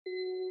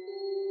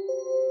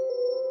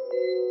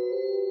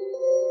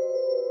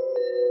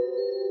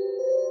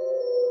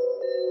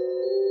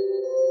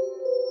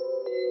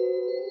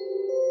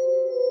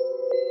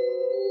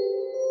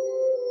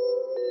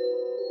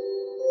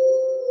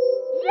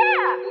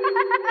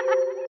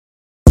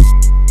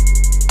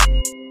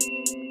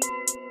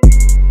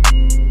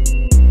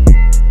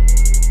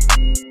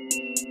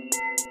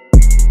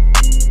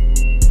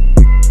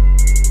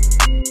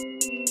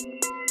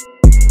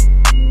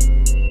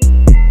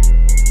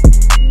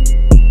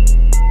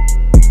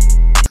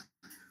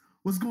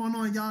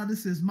going, y'all?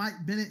 This is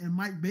Mike Bennett and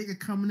Mike Baker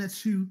coming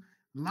at you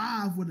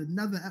live with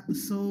another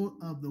episode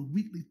of the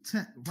Weekly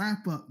Tech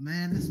Wrap Up,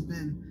 man. It's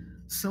been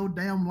so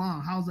damn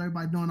long. How's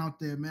everybody doing out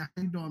there, man?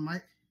 How you doing,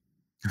 Mike?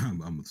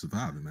 I'm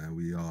surviving, man.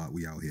 We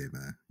out here,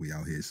 man. We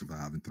out here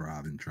surviving,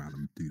 thriving, trying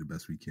to do the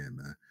best we can,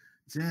 man.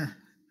 Yeah,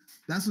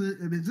 that's what.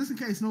 I mean, just in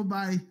case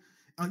nobody,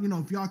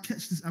 if y'all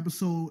catch this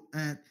episode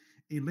at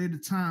a later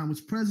time,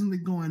 what's presently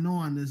going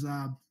on is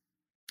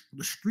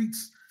the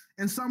streets.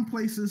 In some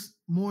places,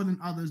 more than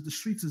others, the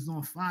streets is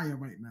on fire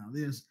right now.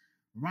 There's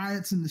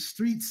riots in the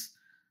streets.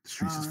 The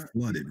streets is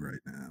flooded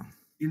right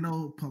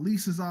now.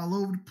 Police is all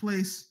over the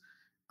place.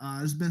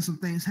 There's been some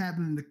things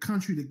happening in the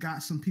country that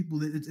got some people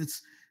that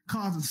it's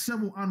causing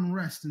civil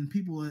unrest, and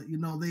people,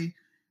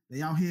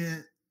 they out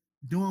here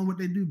doing what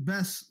they do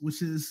best,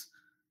 which is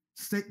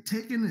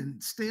taking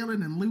and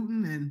stealing and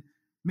looting and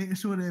making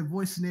sure their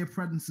voice and their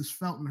presence is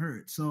felt and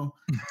heard. So,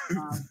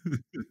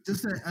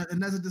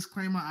 and as a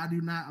disclaimer,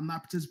 I'm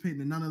not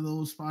participating in none of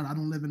those parts. I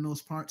don't live in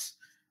those parts.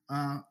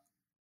 From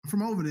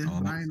over there.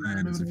 All I'm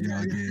saying is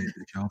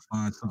if y'all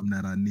find something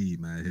that I need,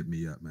 man, hit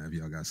me up, man. If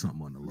y'all got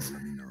something on the low,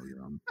 let me know.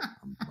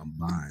 I'm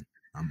buying.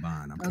 I'm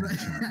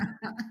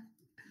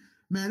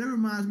man, it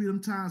reminds me of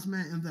them times,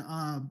 man, in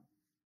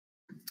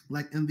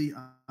the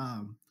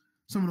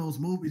some of those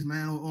movies,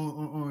 man,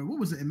 or what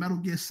was it in Metal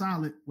Gear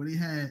Solid, where they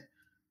had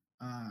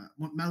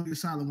Metal Gear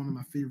Solid, one of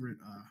my favorite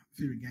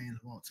games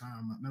of all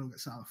time, Metal Gear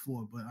Solid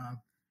 4. But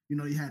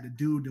you had the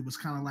dude that was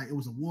kind of like it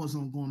was a war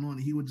zone going on, and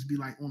he would just be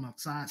like on the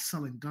side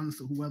selling guns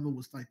to whoever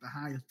was like the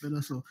highest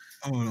bidder. So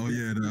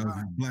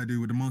the black dude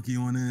with the monkey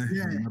on there.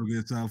 Yeah, Metal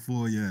Gear Solid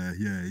 4.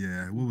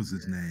 Yeah. What was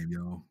his name,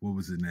 yo?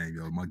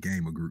 My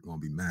gamer group gonna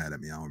be mad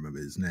at me. I don't remember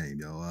his name,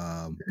 yo.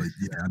 But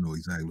yeah, I know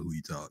exactly who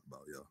you talked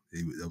about, yo.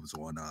 That was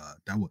on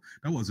that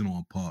wasn't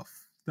on Puff.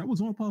 That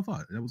was on Puff.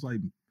 That was like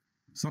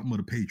something with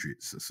the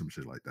Patriots or some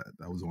shit like that.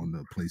 That was on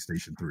the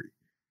PlayStation 3.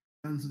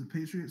 Sons of the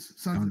Patriots.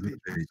 Sons of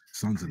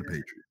the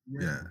Patriots.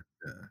 Yeah.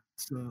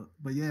 So,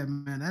 but yeah,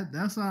 man,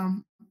 that's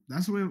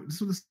what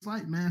it's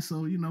like, man.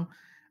 So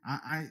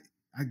I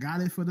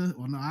got it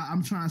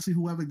I'm trying to see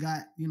whoever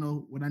got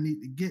what I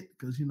need to get,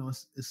 because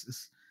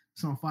it's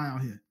on fire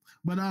out here.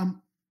 But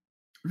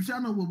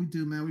y'all know what we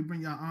do, man. We bring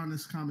y'all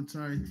honest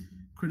commentary,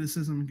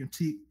 criticism, and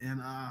critique,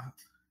 and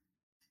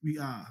we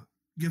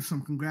give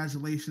some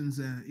congratulations,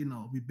 and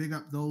we big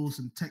up those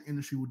in the tech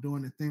industry who are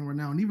doing their thing right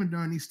now. And even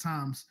during these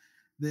times,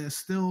 there's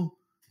still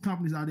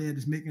companies out there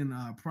that's making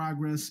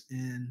progress,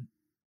 and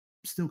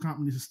still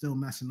companies are still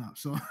messing up.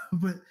 So,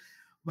 but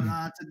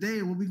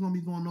today what we're gonna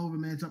be going over,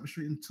 man, jumping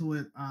straight into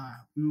it.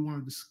 We want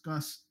to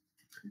discuss.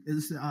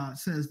 It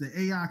says the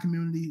AI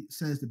community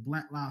says that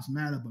Black Lives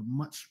Matter, but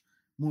much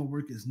more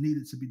work is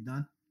needed to be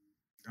done.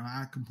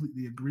 I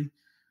completely agree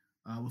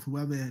with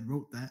whoever had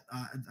wrote that.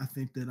 I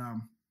think that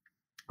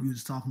we were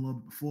just talking a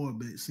little bit before,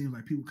 but it seems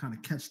like people kind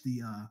of catch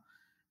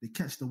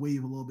the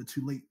wave a little bit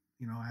too late.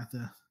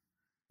 After.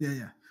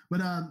 Yeah.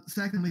 But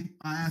secondly,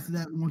 after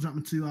that, we're going to jump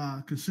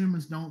into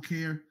consumers don't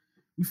care.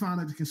 We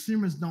found out the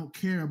consumers don't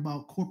care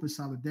about corporate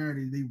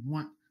solidarity. They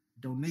want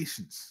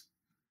donations.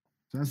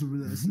 So that's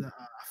what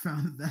I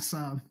found. That's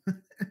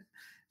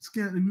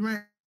scary. We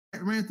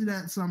ran through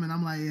that some, and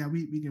I'm like, yeah,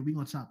 we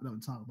going to chop it up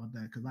and talk about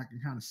that, because I can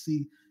kind of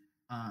see,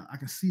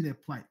 their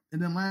plight.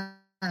 And then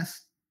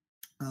last,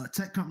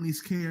 tech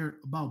companies care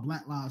about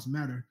Black Lives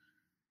Matter.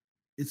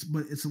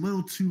 But it's a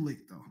little too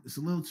late, though. It's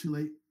a little too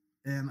late,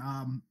 and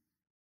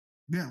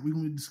yeah, we're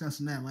going to be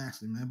discussing that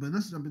lastly, man. But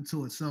let's jump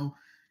into it. So,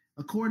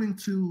 according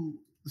to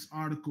this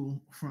article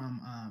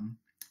from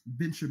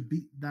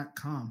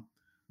VentureBeat.com,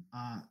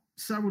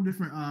 several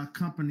different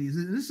companies.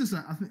 This is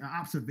I think an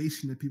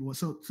observation that people.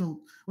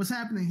 So what's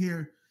happening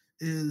here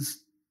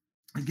is,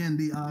 again,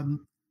 the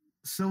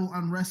civil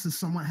unrest is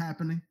somewhat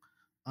happening.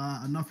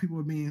 Enough people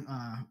are being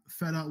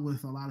fed up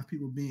with a lot of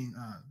people being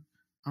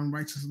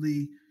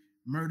unrighteously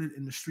murdered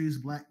in the streets,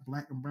 black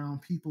and brown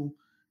people,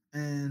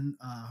 and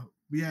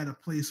we at a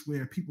place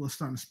where people are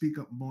starting to speak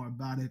up more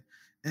about it.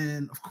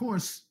 And of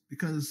course,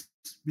 because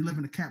we live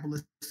in a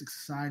capitalistic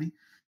society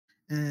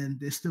and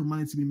there's still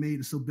money to be made,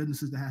 there's still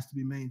businesses that has to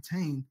be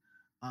maintained,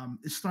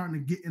 it's starting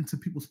to get into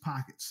people's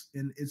pockets,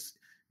 and it's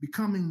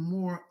becoming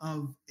more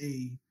of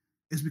an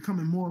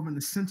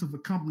incentive for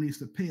companies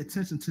to pay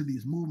attention to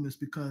these movements,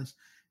 because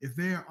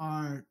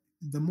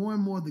the more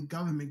and more the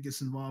government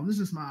gets involved, this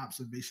is my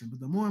observation, but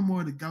the more and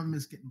more the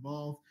governments get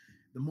involved,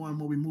 the more and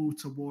more we move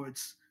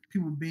towards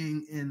people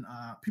being in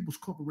people's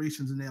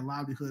corporations and their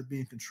livelihood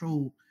being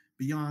controlled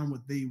beyond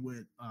what they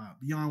would,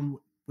 beyond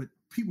what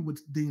people would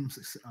deem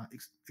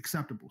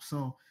acceptable.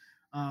 So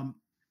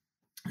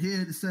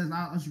here it says,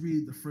 I'll just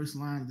read the first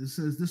line. It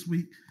says, this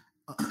week,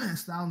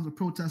 thousands of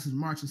protesters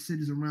marched in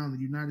cities around the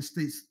United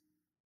States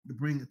to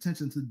bring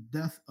attention to the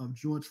death of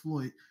George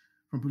Floyd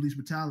from police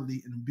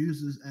brutality and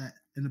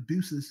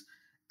abuses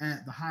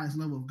at the highest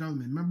level of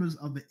government. Members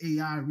of the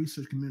AI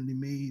research community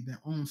made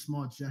their own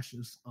small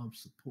gestures of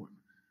support.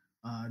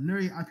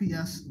 NERI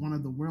IPS, one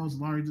of the world's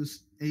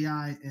largest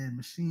AI and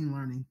machine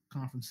learning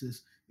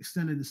conferences,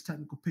 extended its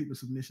technical paper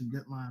submission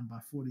deadline by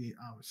 48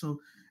 hours.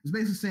 So it's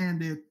basically saying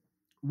that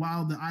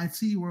while the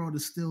IT world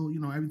is still,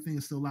 everything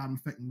is still live and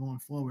effect and going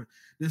forward,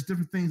 there's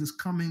different things that's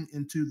coming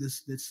into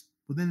this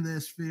within their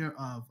sphere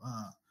of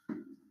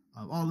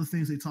all the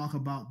things they talk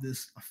about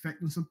this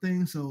affecting some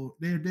things. So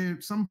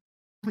there some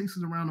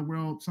places around the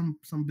world, some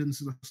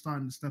businesses are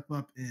starting to step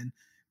up and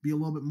be a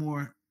little bit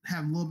more,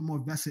 have a little bit more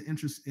vested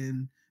interest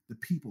in the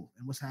people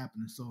and what's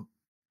happening. So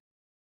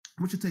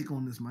what's your take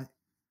on this, Mike?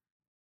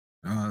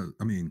 I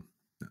mean,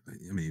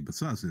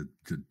 besides the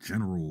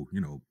general,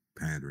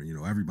 pandering,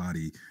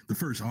 everybody, the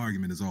first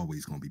argument is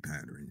always going to be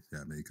pandering.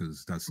 Yeah, I mean,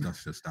 because that's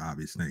just the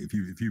obvious thing.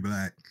 If you're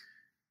black,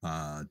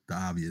 the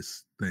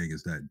obvious thing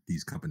is that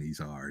these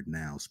companies are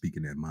now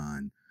speaking their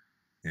mind,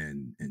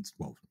 and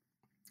well,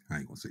 I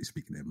ain't gonna say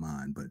speaking their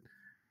mind, but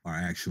are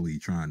actually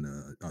trying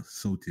to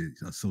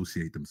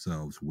associate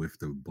themselves with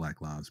the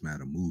Black Lives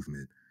Matter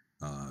movement.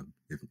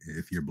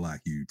 If you're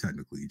black, you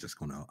technically just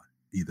gonna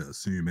either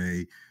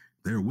assume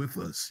they're with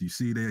us. You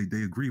see,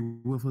 they agree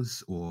with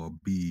us, or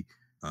B,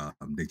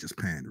 they just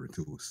pandering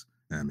to us.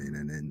 I mean,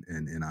 and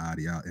in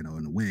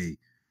a way,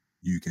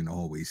 you can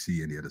always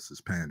see any of this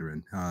as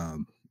pandering.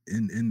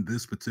 In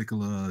this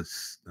particular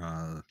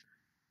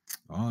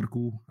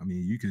article, I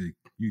mean,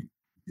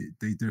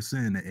 they're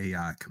saying the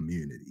AI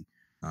community,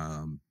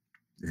 and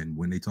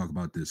when they talk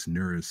about this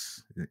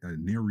NIRIPS,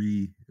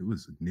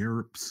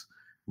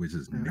 which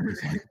is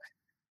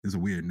it's a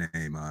weird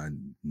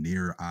name,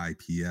 near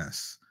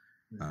IPS.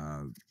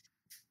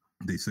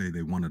 They say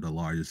they're one of the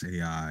largest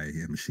AI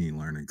and machine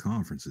learning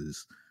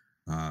conferences.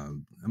 I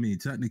mean,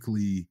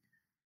 technically,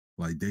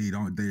 like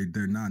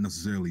they're not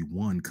necessarily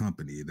one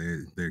company.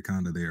 They're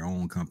kind of their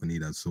own company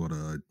that's sort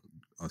of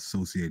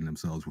associating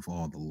themselves with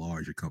all the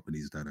larger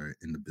companies that are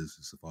in the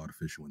business of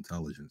artificial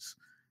intelligence.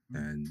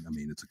 And I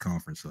mean, it's a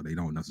conference, so they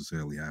don't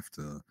necessarily have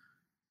to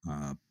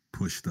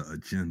push the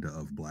agenda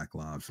of Black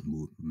Lives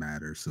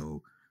Matter.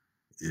 So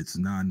it's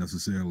not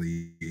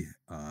necessarily,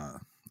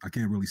 I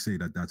can't really say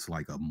that that's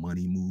like a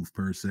money move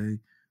per se,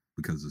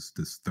 because it's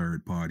this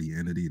third party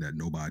entity that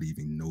nobody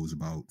even knows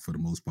about for the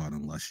most part,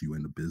 unless you're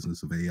in the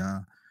business of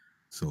AI.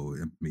 So,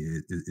 I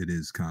mean, it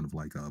is kind of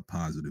like a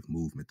positive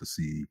movement to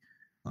see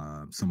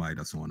somebody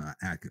that's on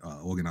an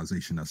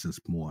organization that's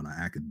just more on an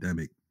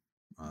academic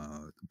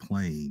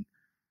plane,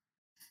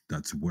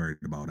 that's worried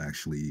about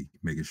actually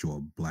making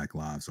sure Black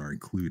lives are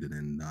included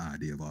in the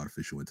idea of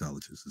artificial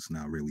intelligence. It's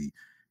not really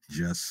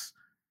just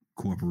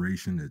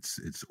corporation; it's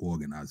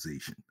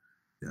organization.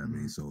 Yeah, I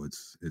mean, so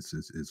it's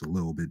a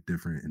little bit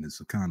different, and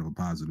it's a kind of a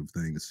positive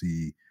thing to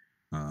see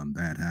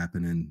that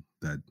happening.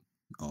 That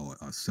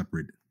a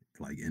separate,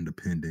 like,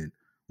 independent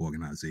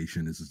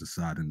organization is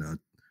deciding to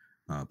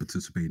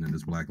participate in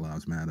this Black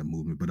Lives Matter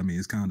movement. But I mean,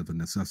 it's kind of a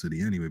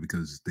necessity anyway,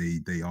 because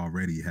they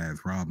already have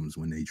problems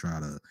when they try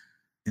to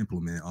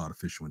implement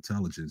artificial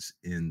intelligence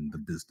in the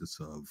business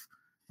of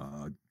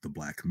the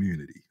Black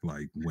community.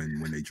 Like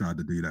when they tried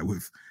to do that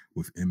with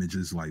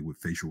images, like with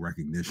facial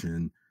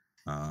recognition,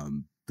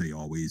 they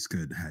always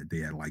they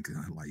had like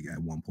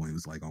at one point it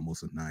was like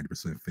almost a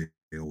 90%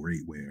 fail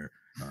rate, where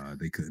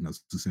they couldn't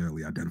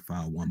necessarily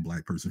identify one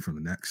Black person from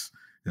the next.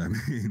 You know what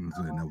I mean?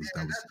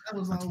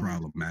 And that's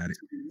problematic.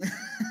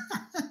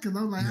 Because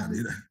I'm like,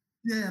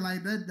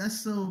 like that's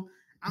so.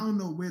 I don't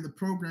know where the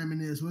programming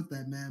is with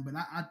that, man. But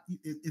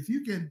if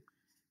you can,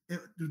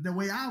 the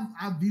way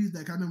I view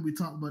that, I remember we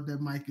talked about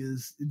that, Mike,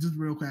 is just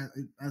real quick,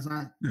 as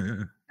I've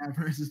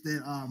heard, is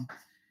that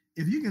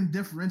if you can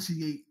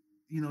differentiate,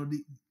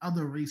 the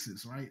other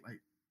races, right?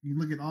 Like you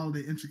look at all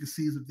the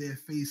intricacies of their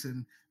face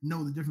and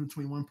know the difference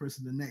between one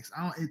person and the next.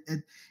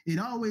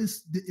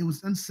 It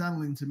was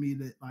unsettling to me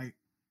that, like,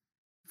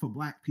 for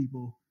Black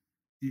people,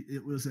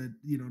 it was at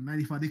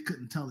 95, they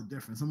couldn't tell the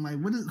difference. I'm like,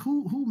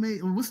 who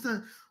made, what's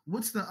the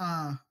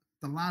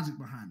logic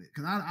behind it?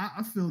 Because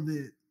I feel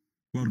that,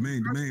 well, the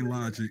main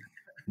logic,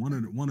 one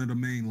of the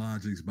main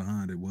logics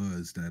behind it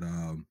was that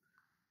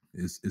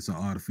it's an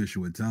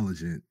artificial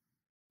intelligent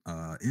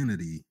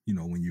entity.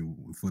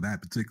 For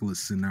that particular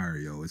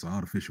scenario, it's an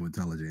artificial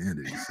intelligent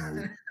entity.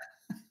 So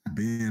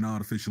being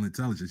artificial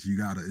intelligence, you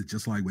gotta,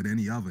 just like with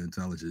any other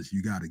intelligence,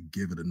 you gotta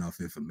give it enough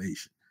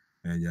information.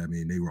 And yeah, I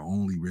mean, they were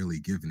only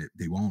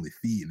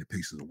feeding the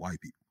pictures of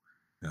white people.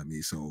 I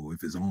mean, so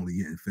if it's only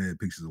getting fed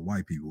pictures of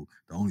white people,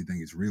 the only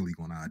thing it's really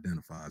going to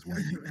identify is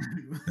white people.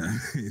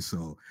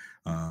 So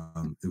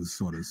it was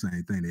sort of the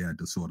same thing. They had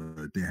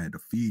to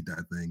feed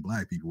that thing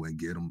Black people and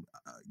get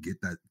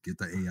the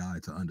AI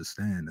to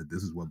understand that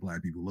this is what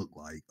Black people look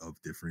like,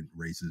 of different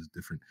races,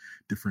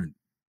 different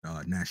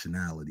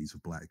nationalities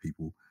of Black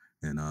people,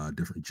 and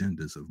different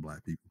genders of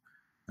Black people.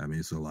 I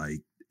mean, so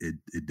like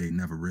they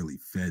never really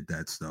fed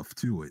that stuff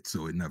to it,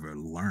 so it never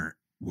learned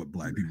what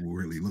Black people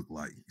really look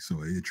like.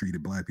 So it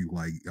treated Black people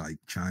like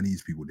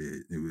Chinese people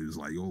did. It was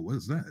like, oh,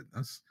 what's that?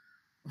 That's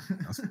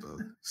a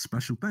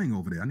special thing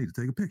over there. I need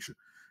to take a picture.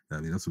 I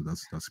mean,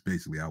 that's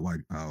basically how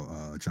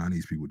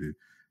Chinese people do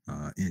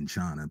in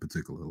China in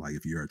particular. Like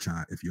if you're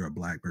a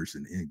Black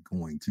person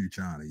going to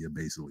China, you're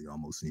basically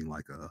almost seen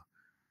like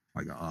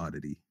an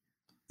oddity.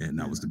 And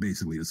that was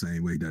basically the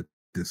same way that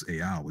this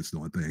AI was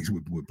doing things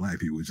with black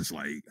people. It's just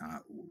like,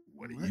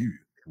 what are you?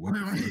 What the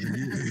fuck are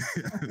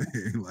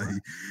you?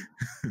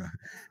 Like,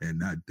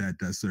 and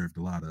that served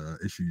a lot of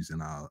issues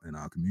in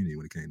our community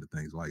when it came to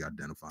things like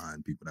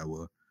identifying people that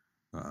were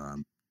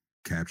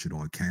captured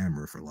on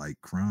camera for like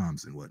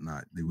crimes and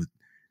whatnot.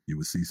 You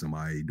would see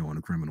somebody doing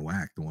a criminal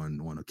act on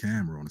a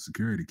camera, on a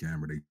security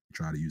camera. They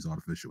try to use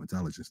artificial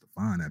intelligence to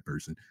find that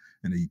person,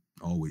 and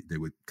they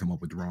would come up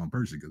with the wrong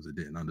person because they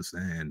didn't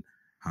understand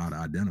how to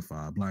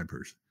identify a black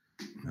person.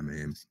 I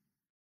mean,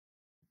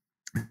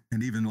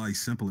 and even like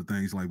simpler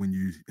things like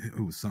it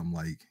was something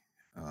like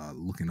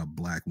looking up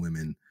black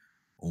women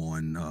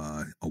on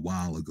a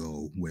while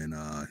ago when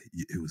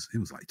it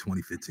was like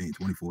 2015,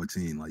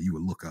 2014. Like you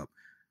would look up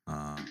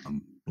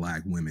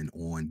black women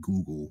on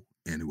Google,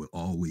 and it would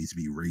always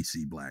be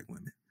racy black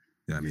women.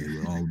 I mean, it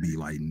would all be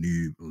like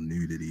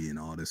nudity and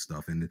all this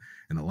stuff, and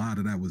a lot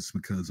of that was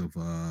because of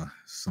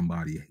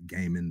somebody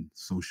gaming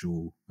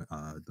social,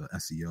 the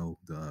SEO,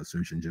 the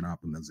search engine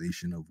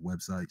optimization of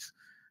websites.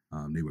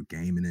 They were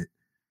gaming it,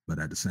 but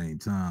at the same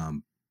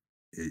time,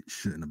 it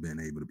shouldn't have been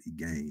able to be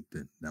gamed.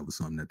 And that was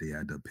something that they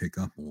had to pick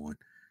up on,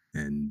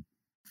 and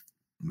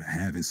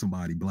having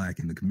somebody black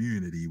in the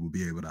community would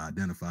be able to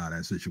identify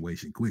that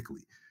situation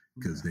quickly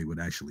because they would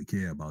actually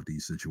care about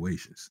these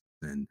situations,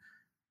 and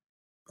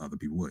other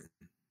people wouldn't.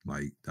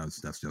 Like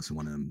that's just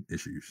one of them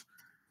issues.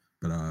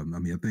 But I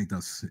mean, I think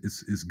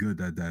it's good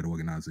that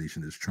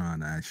organization is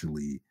trying to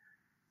actually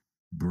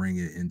bring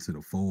it into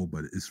the fold,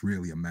 but it's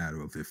really a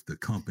matter of if the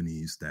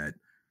companies that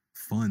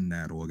fund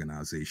that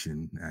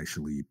organization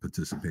actually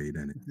participate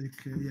in it. If they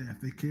care,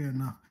 if they care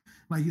enough.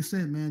 Like you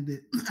said, man,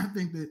 that I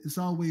think that it's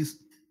always,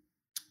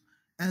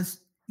 as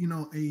you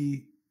know,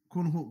 a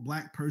quote unquote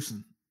black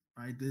person,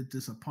 right?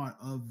 That's a part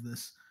of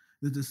this.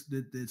 That's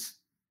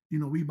you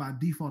know, we by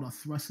default are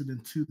thrusted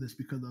into this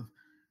because of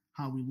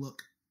how we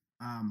look.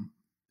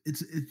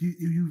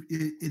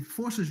 It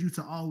forces you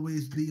to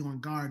always be on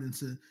guard and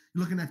to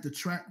looking at the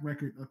track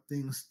record of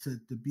things to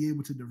be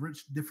able to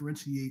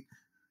differentiate,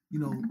 you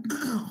know,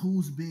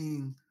 who's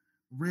being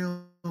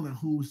real and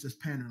who's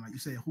just pandering. Like you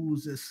say,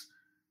 who's just,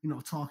 you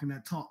know, talking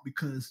that talk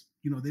because,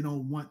 you know, they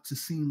don't want to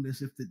seem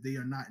as if that they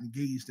are not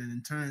engaged, and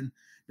in turn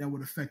that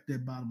would affect their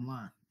bottom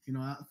line. You know,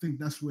 I think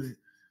that's what it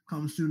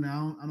comes to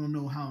now. I don't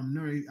know how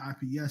Nuri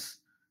IPS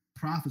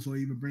profits or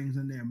even brings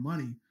in their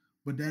money,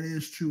 but that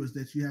is true, is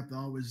that you have to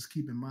always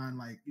keep in mind,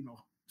 like, you know,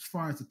 as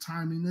far as the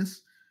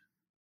timeliness,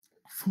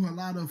 for a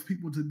lot of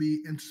people to be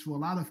interested, for a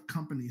lot of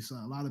companies,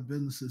 a lot of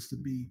businesses to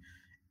be,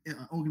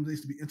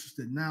 organizations to be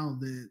interested now,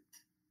 that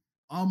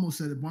almost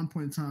at one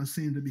point in time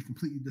seem to be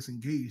completely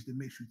disengaged. It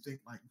makes you think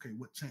like, okay,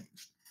 what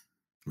changed?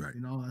 Right.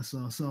 You know,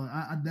 so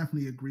I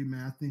definitely agree,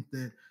 man. I think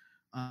that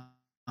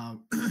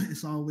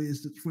it's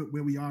always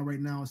where we are right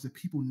now is that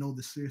people know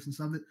the seriousness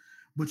of it,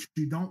 but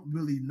you don't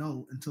really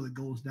know until it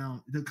goes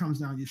down. It comes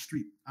down your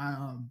street.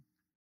 I'm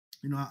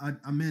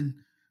in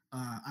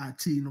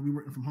IT. You know, we're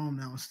working from home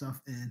now and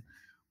stuff. And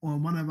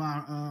on one of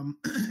our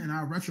in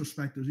our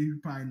retrospectives, you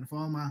probably for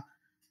all my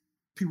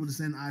people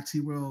that's in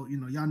IT world, you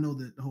know, y'all know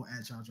the whole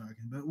agile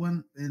jargon. But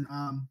one in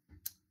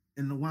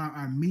one of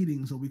our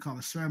meetings, or we call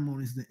it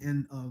ceremonies, the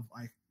end of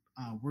like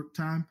work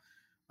time,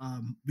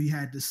 we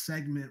had this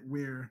segment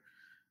where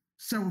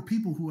several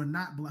people who are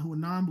not black, who are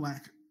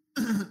non-black,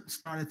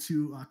 started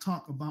to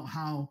talk about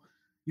how,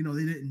 you know,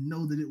 they didn't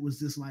know that it was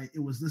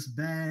this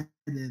bad,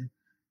 and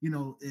you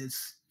know,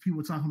 it's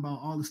people talking about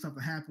all the stuff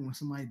that happened when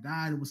somebody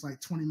died. It was like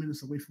 20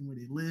 minutes away from where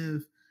they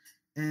live,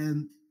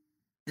 and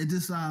it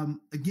just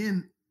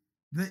again,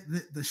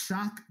 the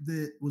shock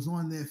that was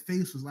on their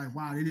face was like,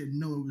 wow, they didn't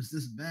know it was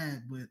this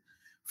bad. But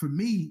for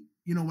me,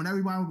 you know, when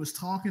everybody was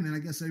talking and I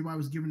guess everybody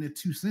was giving their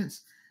 2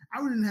 cents, I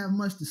really didn't have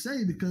much to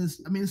say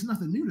because, I mean, it's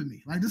nothing new to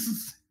me. Like this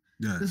is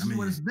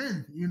what it's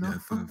been, you know. Yeah,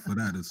 for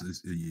that,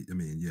 I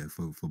mean, yeah,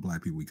 for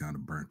black people, we kind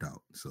of burnt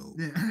out. So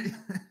yeah,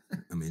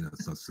 I mean,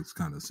 that's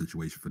kind of a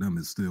situation for them.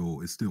 It's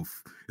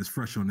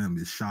fresh on them.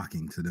 It's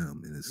shocking to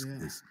them, and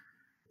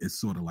it's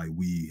sort of like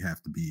we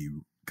have to be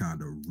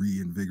kind of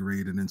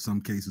reinvigorated in some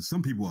cases.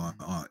 Some people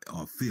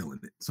are feeling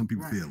it. Some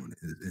people feeling it,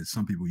 and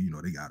some people, you know,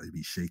 they got to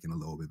be shaking a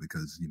little bit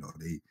because, you know,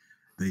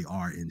 they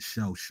are in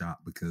shell shock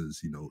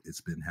because, you know,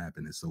 it's been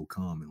happening so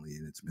commonly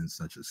and it's been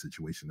such a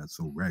situation that's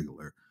so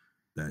regular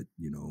that,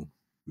 you know,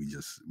 we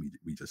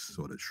just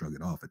sort of shrug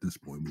it off at this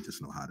point. We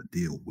just know how to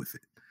deal with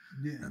it.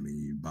 Yeah. I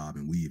mean, you bob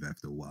and weave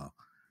after a while.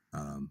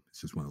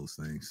 It's just one of those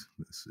things.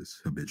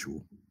 It's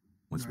habitual.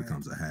 Once it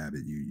becomes a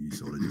habit, you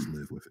sort of just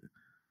live with it.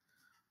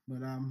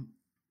 But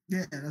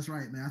yeah, that's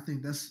right, man. I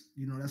think that's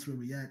where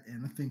we at,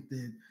 and I think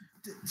that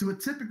so what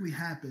typically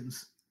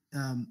happens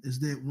is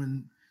that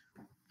when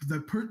the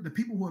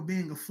people who are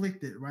being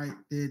afflicted, right,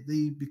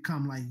 they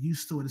become like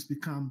used to it. It's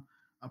become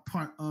a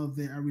part of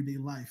their everyday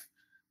life.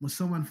 When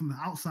someone from the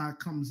outside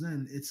comes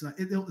in, it's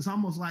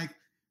almost like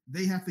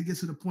they have to get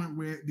to the point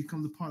where it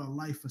becomes a part of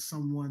life for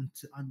someone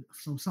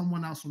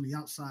else from the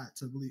outside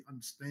to really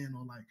understand,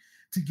 or like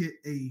to get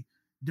a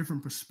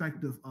different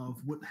perspective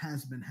of what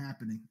has been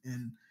happening.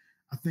 And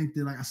I think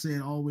that, like I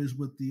said, always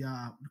with the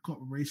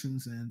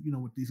corporations and, you know,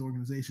 with these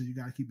organizations, you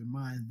got to keep in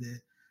mind that,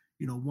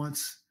 you know,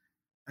 once,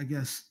 I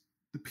guess,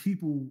 the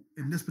people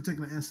in this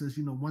particular instance,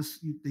 you know,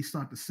 they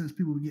start to sense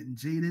people getting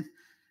jaded,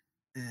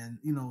 and,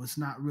 you know, it's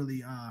not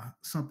really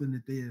something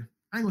that they're,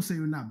 I ain't gonna say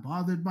we're not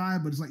bothered by,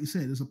 but it's like you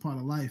said, it's a part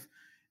of life.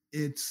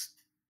 It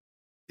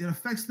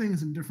affects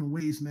things in different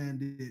ways, man.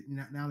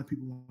 Now that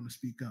people want to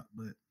speak up,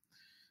 but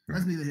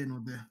that's neither here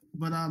nor there.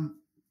 But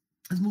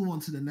let's move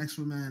on to the next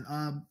one,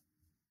 man.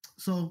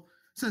 So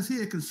it says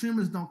here,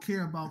 consumers don't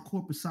care about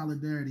corporate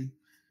solidarity;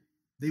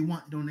 they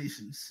want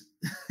donations.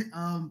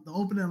 The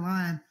opening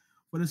line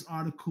for this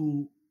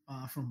article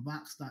from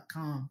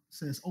Vox.com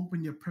says,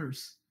 "Open your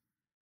purse,"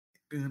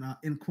 and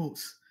in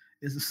quotes,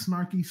 is a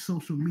snarky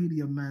social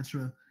media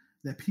mantra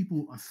that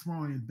people are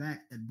throwing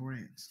back at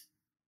brands.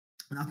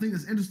 And I think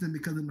it's interesting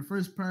because in the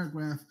first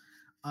paragraph,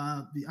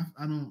 I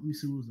don't, let me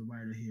see who was the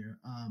writer here.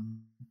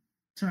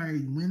 Terry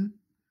Nguyen.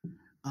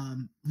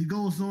 He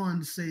goes on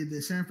to say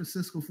that San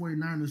Francisco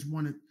 49ers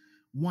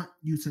want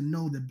you to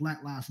know that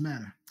Black Lives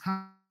Matter.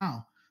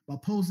 How? By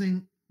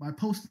posting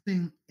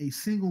a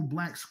single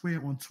black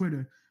square on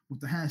Twitter with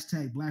the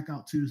hashtag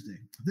Blackout Tuesday.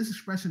 This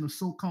expression of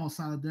so-called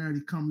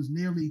solidarity comes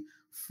nearly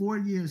 4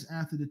 years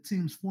after the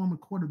team's former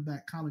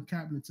quarterback Colin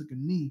Kaepernick took a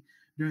knee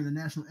during the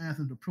national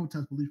anthem to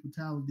protest police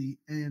brutality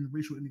and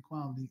racial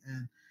inequality,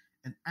 and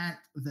an act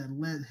that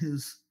led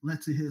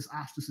to his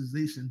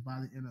ostracization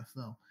by the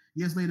NFL.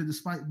 Years later,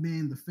 despite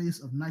being the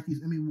face of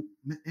Nike's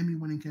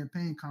Emmy-winning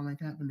campaign, Colin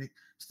Kaepernick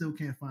still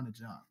can't find a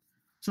job.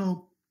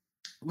 So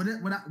what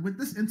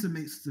this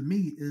intimates to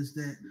me is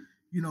that,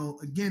 you know,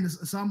 again,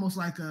 it's almost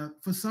like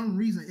for some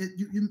reason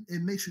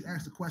it makes you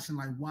ask the question,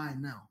 like, why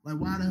now? Like,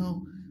 why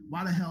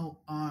the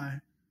hell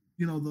are,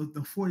 you know, the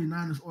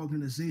 49ers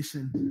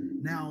organization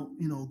now,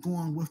 you know,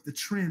 going with the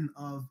trend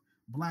of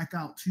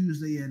Blackout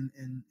Tuesday and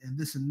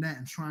this and that,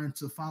 and trying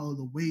to follow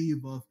the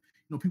wave of,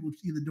 you know, people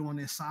either doing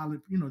their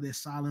silent or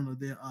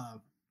their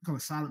call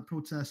it silent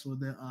protests or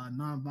their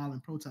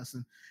nonviolent protests,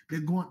 and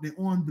they're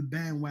on the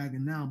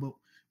bandwagon now. But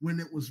when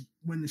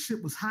the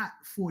shit was hot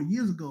 4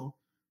 years ago,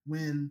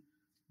 when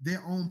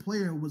their own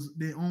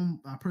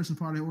person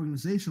part of their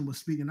organization was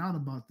speaking out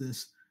about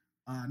this,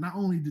 not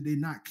only did they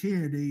not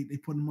care, they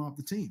put him off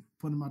the team,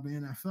 put him out the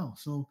NFL.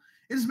 So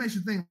it just makes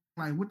you think,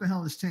 like, what the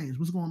hell has changed?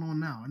 What's going on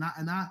now?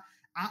 And I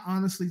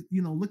honestly,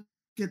 you know, look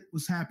at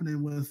what's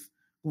happening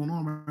going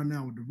on right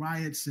now with the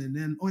riots, and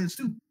then it's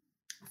too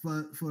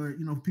for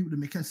you know, people to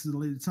make catches at a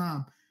later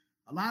time.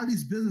 A lot of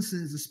these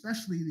businesses,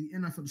 especially the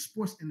NFL, the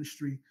sports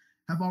industry,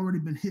 have already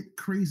been hit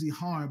crazy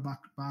hard by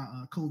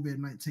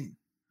COVID-19.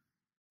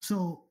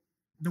 So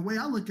the way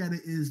I look at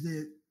it is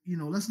that, you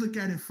know, let's look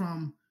at it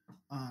from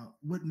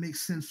what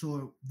makes sense,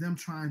 or them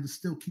trying to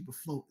still keep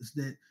afloat, is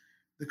that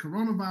the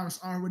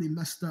coronavirus already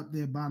messed up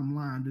their bottom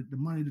line, the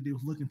money that they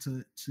was looking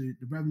to the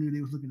revenue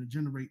they was looking to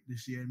generate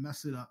this year, and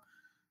mess it up.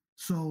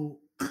 So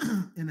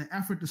in an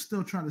effort to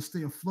still try to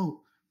stay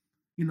afloat,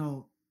 you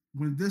know,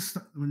 when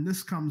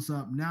this comes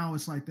up, now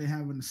it's like they're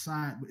having to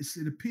side.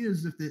 It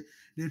appears as if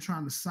they're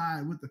trying to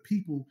side with the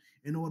people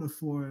in order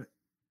for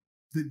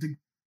to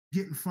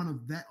get in front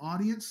of that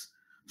audience,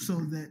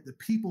 so that the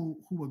people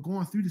who are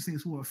going through these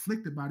things, who are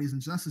afflicted by these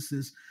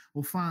injustices,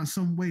 will find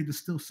some way to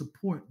still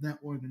support that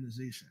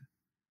organization.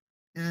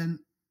 And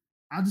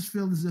I just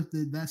feel as if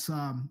that's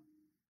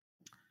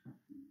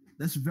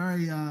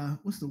very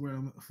what's the word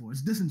I'm looking for?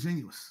 It's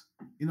disingenuous.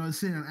 You know, to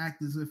sit and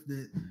act as if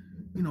that,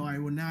 you know, all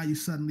right, well, now you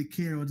suddenly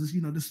care, or just,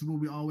 you know, this is where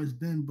we always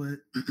been. But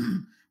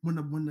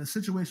when the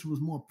situation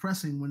was more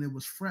pressing, when it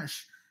was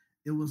fresh,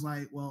 it was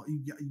like, well,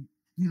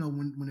 you know,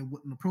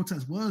 when the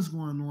protest was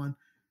going on,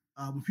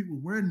 when people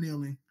were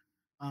kneeling,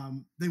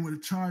 they were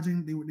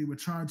charging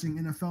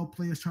NFL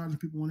players, charging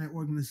people in that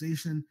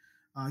organization,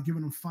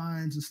 giving them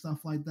fines and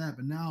stuff like that.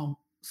 But now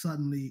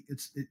suddenly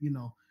you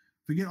know,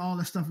 forget all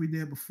that stuff we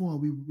did before.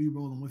 We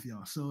rolling with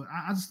y'all. So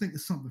I just think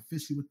it's something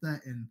fishy with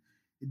that, and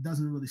it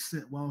doesn't really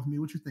sit well with me.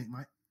 What you think,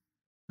 Mike?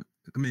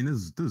 I mean,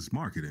 this is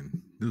marketing.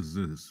 This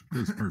is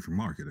perfect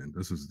marketing.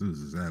 This is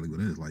exactly what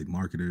it is. Like,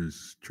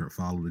 marketers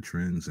follow the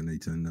trends, and they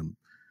tend to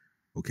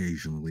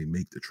occasionally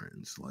make the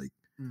trends. Like,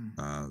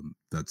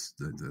 that's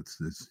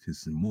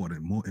it's more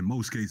in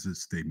most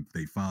cases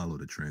they follow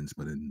the trends,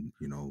 but in,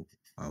 you know,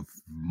 a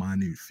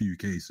minute few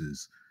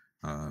cases,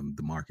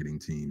 the marketing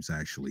teams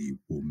actually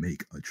will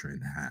make a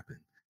trend happen.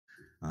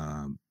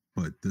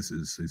 But this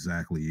is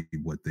exactly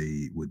what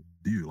they would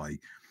do.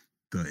 Like,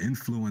 the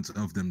influence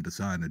of them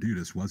deciding to do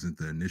this wasn't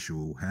the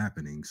initial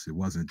happenings. It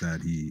wasn't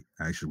that he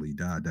actually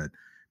died. That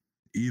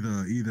either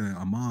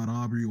Ahmaud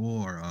Arbery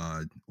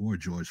or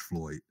George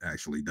Floyd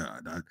actually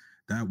died.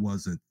 That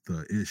wasn't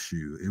the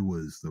issue. It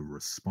was the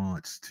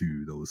response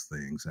to those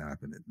things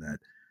happening that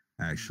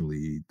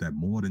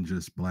more than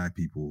just Black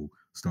people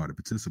started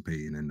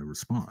participating in the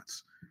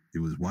response. It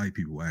was white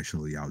people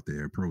actually out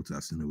there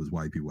protesting. It was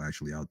white people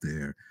actually out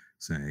there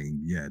saying,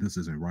 yeah, this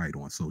isn't right,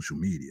 on social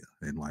media.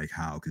 And like,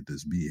 how could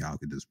this be? How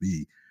could this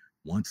be?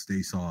 Once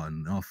they saw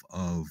enough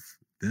of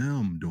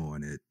them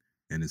doing it,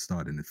 and it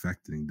started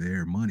affecting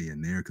their money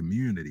and their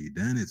community,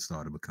 then it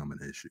started becoming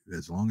an issue.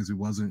 As long as it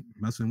wasn't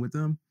messing with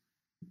them,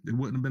 it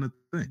wouldn't have been a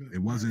thing.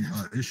 It wasn't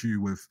an issue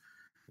with,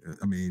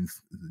 I mean,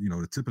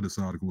 the tip of this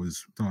article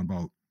was talking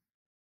about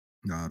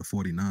the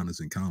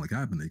 49ers and Colin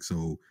Kaepernick.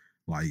 So,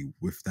 like,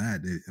 with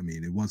that,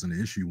 it wasn't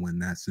an issue when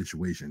that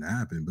situation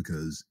happened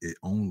because it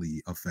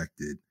only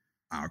affected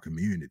our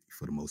community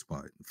for the most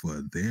part.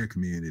 For their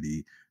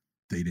community,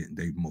 for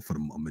the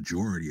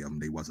majority of them,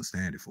 they wasn't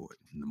standing for it.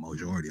 And the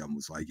majority of them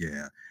was like,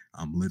 yeah,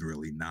 I'm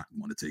literally not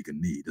going to take a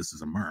knee. This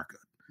is America.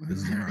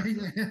 This is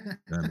America.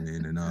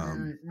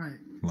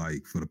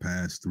 Like for the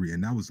past 3,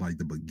 and that was like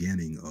the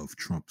beginning of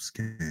Trump's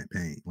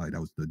campaign. Like that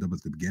was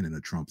the beginning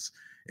of Trump's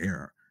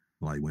era.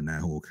 Like when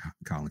that whole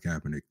Colin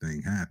Kaepernick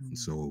thing happened.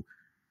 So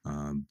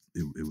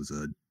it was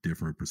a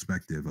different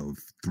perspective of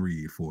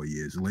 3 or 4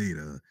 years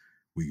later.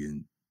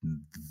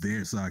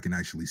 Their side can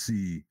actually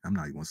see, I'm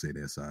not going to say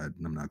their side,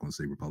 I'm not going to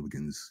say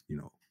Republicans,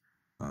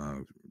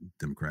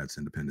 Democrats,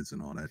 independents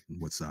and all that,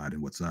 what side,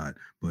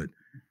 but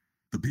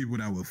the people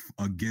that were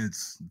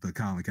against the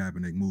Colin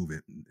Kaepernick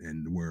movement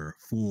and were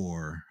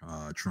for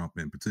Trump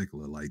in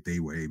particular, like they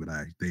were able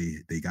to,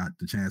 they got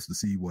the chance to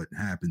see what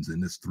happens in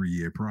this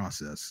 3-year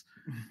process.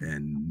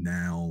 And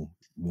now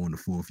on the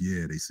 4th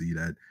year, they see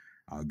that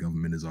our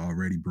government is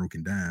already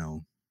broken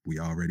down. We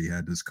already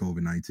had this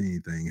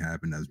COVID-19 thing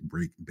happen that's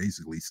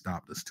basically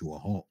stopped us to a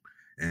halt.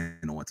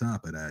 And on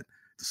top of that,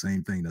 the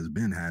same thing that's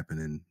been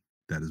happening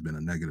that has been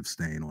a negative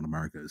stain on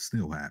America is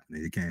still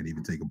happening. It can't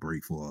even take a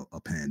break for a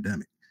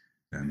pandemic.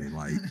 I mean,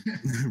 like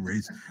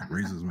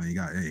racism ain't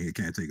got, it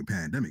can't take a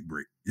pandemic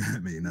break. I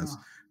mean, that's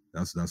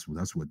and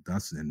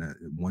that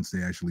once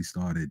they actually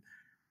started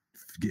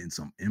getting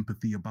some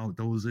empathy about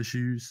those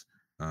issues,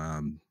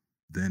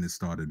 then it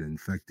started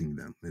infecting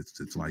them.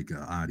 It's like an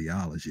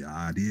ideology. An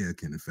idea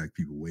can infect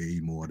people way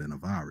more than a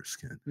virus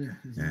can. Yeah,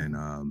 exactly.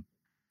 And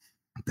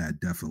that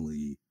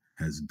definitely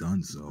has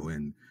done so.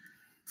 And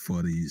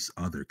for these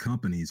other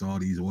companies, all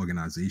these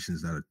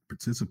organizations that are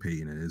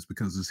participating in it, is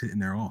because it's hitting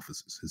their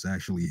offices. It's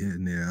actually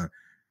hitting their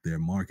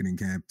marketing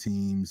camp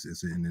teams.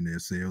 It's hitting in their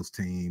sales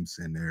teams,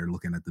 and they're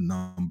looking at the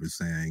numbers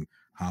saying,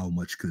 how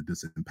much could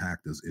this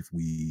impact us if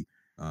we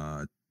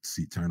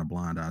turn a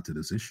blind eye to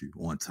this issue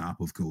on top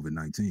of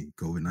COVID-19.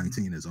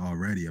 COVID-19 is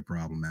already a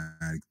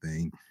problematic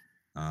thing.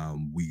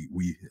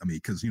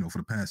 Because, for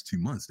the past 2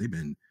 months, they've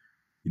been,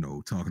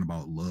 talking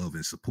about love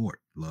and support.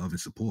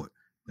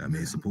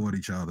 Support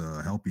each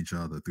other, help each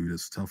other through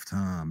this tough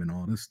time and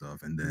all this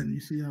stuff. And then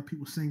you see how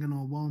people singing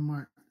on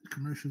Walmart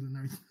commercials and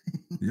everything.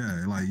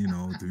 Yeah, like,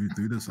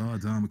 through this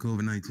hard time of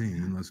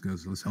COVID-19,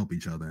 let's help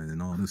each other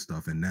and all this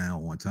stuff. And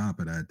now on top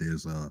of that,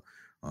 there's a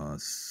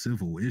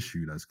civil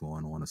issue that's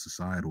going on, a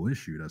societal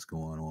issue that's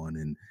going on,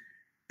 and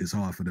it's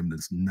hard for them to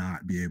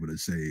not be able to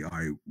say, all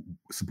right,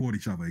 support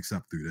each other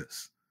except through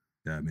this.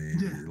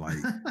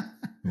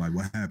 Like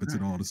what happened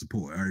to all the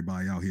support?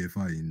 Everybody out here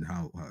fighting,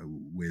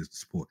 where's the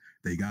support?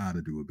 They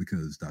gotta do it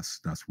because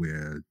that's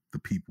where the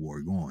people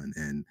are going.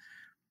 And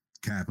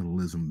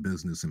capitalism,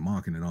 business, and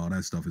marketing and all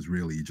that stuff is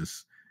really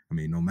just,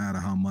 no matter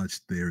how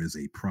much there is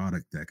a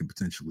product that can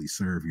potentially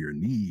serve your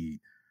need,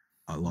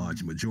 a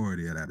large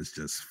majority of that is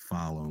just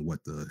following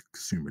what the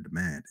consumer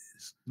demand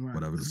is. Right.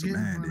 Whatever the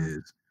demand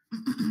is,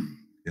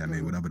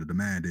 whatever the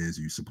demand is,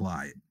 you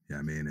supply it.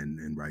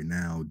 And right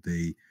now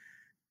they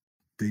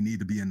need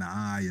to be in the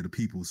eye of the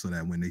people so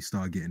that when they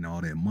start getting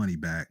all their money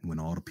back, when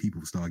all the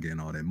people start getting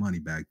all their money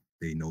back,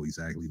 they know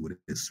exactly what it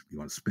is you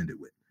want to spend it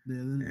with. They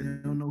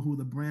don't know who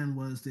the brand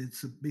was that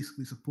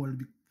basically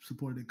supported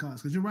their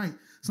cause. Because you're right,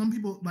 some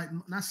people,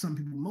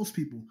 most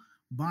people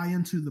buy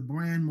into the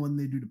brand more than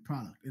they do the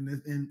product. And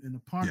a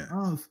part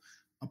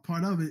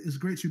of it is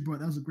great.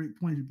 That was a great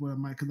point you brought up,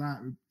 Mike.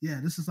 Because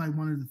this is like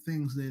one of the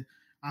things that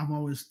I've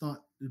always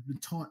thought has been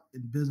taught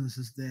in business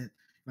is that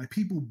like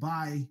people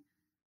buy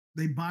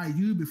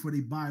you before they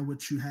buy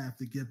what you have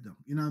to give them.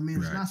 You know what I mean?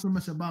 Right. It's not so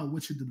much about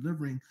what you're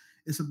delivering.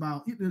 It's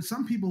about,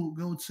 some people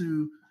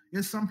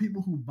there's some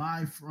people who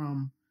buy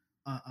from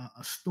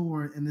a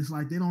store and it's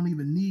like they don't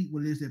even need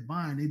what it is they're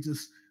buying. They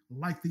just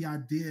like the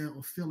idea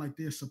or feel like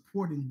they're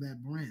supporting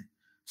that brand.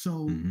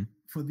 So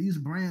for these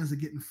brands to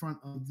get in front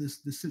of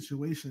this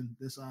situation,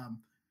 this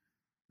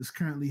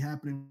currently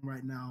happening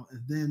right now,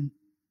 and then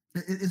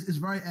it's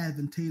very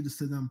advantageous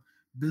to them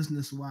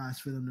business wise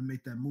for them to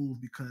make that move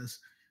because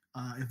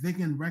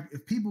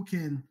if people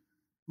can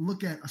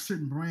look at a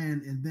certain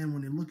brand and then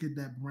when they look at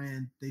that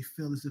brand, they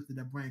feel as if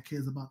that brand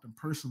cares about them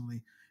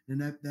personally,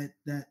 then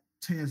that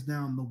tears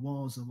down the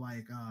walls of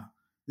like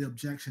the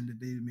objection that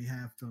they may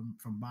have from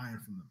buying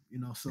from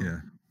them. So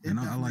it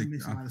definitely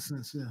makes a lot of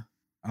sense. Yeah.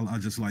 I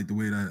just like the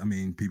way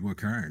that, people are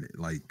carrying it.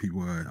 Like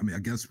people are, I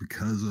guess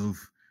because of,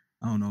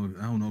 I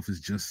don't know if it's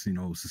just,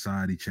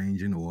 society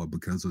changing or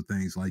because of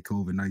things like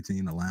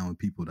COVID-19 allowing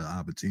people the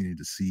opportunity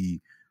to see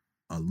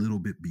a little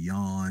bit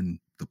beyond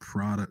the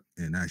product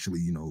and actually,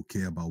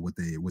 care about what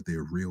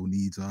their real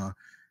needs are.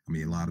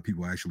 A lot of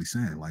people are actually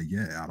saying like,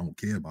 yeah, I don't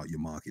care about your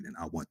marketing.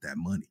 I want that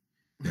money.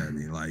 Yeah, I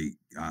mean, like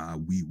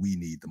we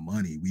need the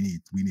money, we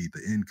need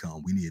the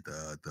income, we need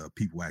the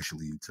people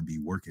actually to be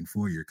working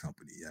for your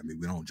company. I mean,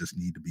 we don't just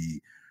need to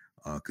be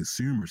a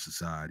consumer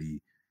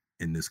society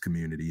in this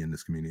community, and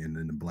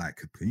in the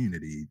Black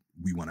community.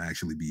 We want to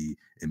actually be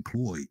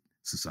employed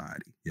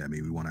society. Yeah, I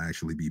mean, we want to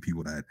actually be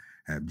people that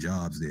have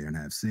jobs there and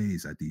have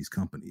says at these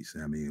companies.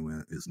 I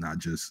mean, it's not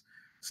just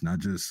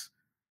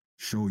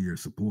show your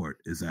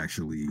support; it's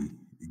actually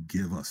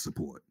give us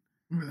support.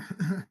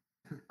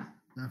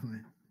 Definitely.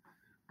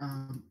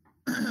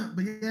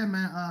 But yeah,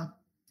 man.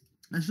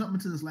 Let's jump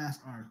into this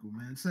last article,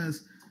 man. It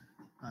says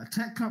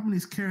tech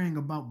companies caring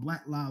about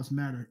Black Lives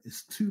Matter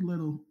is too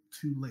little,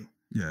 too late.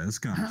 Yeah, it's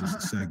kind of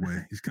just a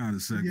segue. He's kind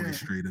of segue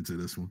straight into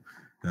this one.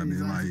 I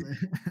mean, like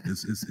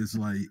it's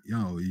like,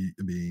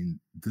 I mean,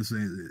 this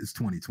ain't, it's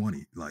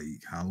 2020. Like,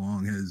 how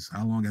long has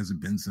it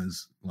been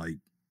since like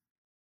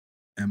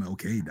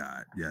MLK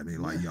died? Yeah, I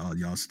mean, like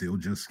y'all still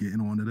just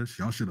getting onto this.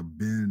 Y'all should have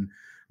been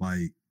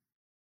like,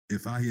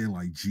 if I hear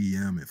like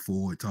GM and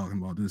Ford talking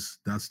about this,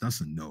 that's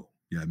a no.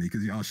 Yeah, I mean,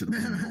 because y'all should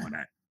have been on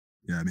that.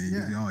 Yeah, I mean,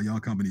 y'all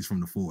companies from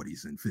the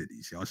 40s and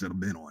 50s, y'all should have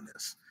been on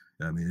this.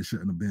 Yeah, I mean, it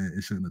shouldn't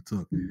have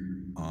took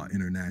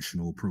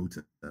international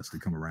protests to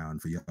come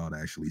around for y'all to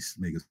actually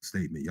make a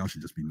statement. Y'all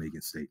should just be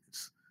making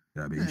statements.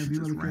 Yeah, I mean, you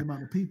really care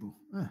about the people.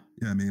 Yeah,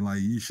 I mean, like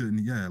you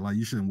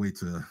shouldn't wait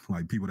to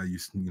like people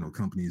that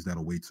companies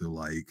that'll wait till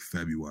like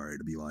February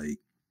to be like,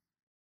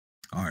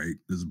 all right,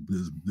 this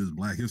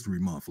Black History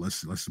Month.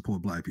 Let's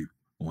support Black people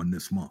on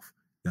this month.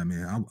 Yeah, I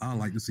mean, I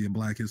like to see a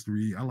Black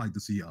History. I like to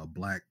see a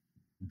Black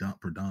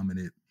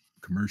predominant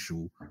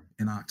commercial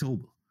in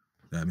October.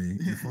 I mean,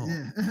 fall.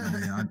 I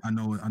mean, I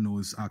know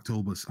it's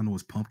October. I know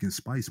it's Pumpkin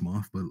Spice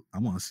Month, but I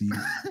want to see.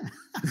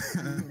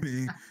 I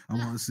mean, I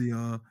want to see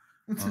a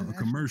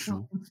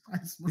commercial. I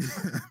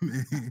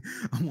mean,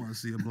 I want to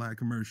see a Black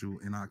commercial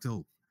in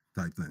October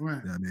type thing.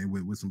 Right. Yeah, I mean,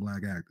 with some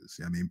Black actors.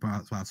 Yeah, I mean,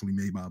 possibly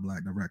made by a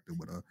Black director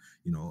with a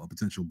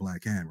potential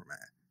Black cameraman.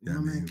 Yeah,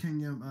 my man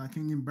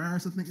Kenyon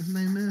Barris, I think his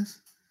name is.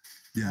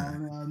 Yeah.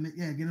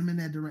 Get him in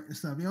that director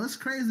stuff. It's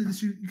crazy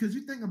because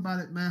you think about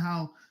it, man,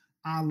 how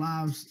our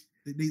lives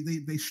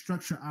they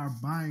structure our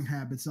buying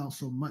habits out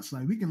so much.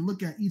 Like we can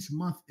look at each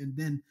month and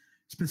then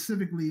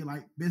specifically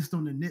like based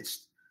on the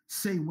niche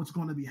say what's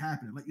going to be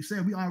happening. Like you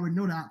said, we already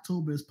know that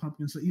October is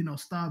pumpkin, so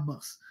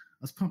Starbucks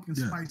that's pumpkin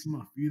spice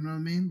month. You know what I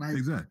mean? Like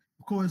exactly.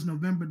 Of course,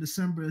 November,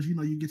 December is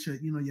you get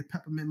your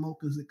peppermint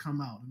mochas that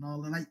come out and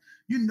all that. Like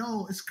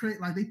it's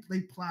great. Like they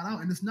plot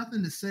out, and there's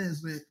nothing that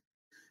says that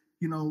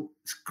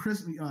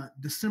Christmas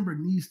December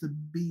needs to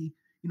be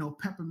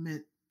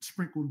peppermint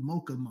sprinkled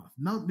mocha month.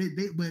 No,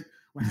 but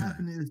what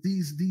happened is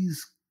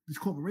these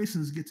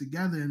corporations get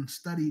together and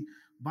study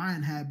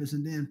buying habits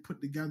and then put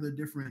together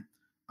different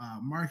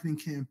marketing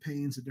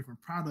campaigns and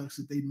different products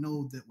that they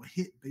know that will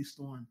hit based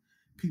on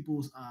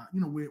people's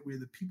where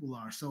the people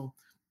are. So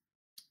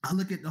I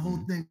look at the whole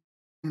thing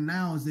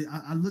now is that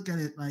I look at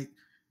it like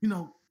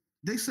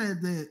they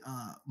said that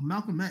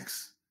Malcolm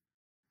X,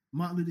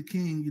 Martin Luther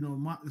King,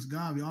 Marcus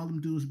Garvey, all them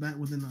dudes back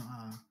within the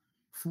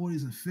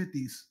 40s and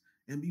 50s,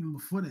 and even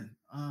before then,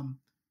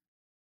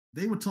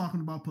 they were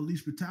talking about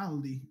police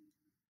brutality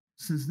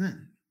since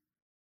then.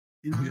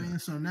 You know what I mean?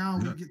 So now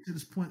we get to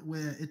this point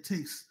where it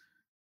takes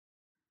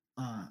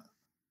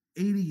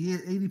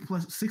 80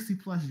 plus, 60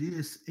 plus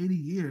years, 80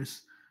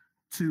 years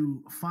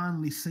to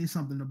finally say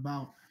something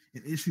about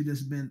an issue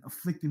that's been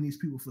afflicting these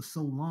people for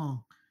so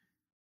long.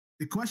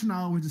 The question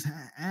I always just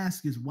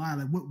ask is why?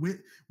 Like, what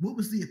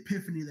was the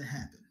epiphany that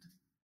happened?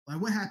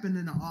 Like, what happened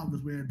in the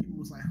office where people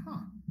was like,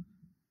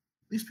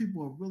 these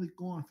people are really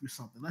going through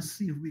something. Let's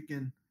see if we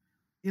can,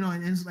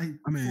 and it's like,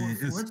 I mean,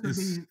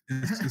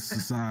 it's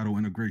societal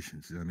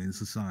integrations. I mean, it's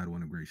societal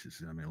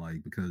integrations. I mean,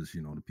 like, because,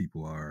 the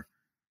people are,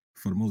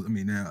 for the most, I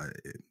mean, now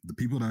the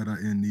people that are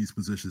in these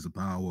positions of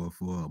power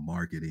for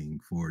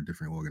marketing for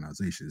different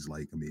organizations,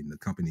 like, I mean, the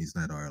companies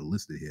that are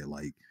listed here,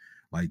 like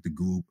the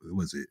Google,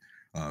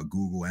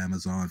 Google,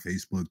 Amazon,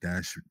 Facebook,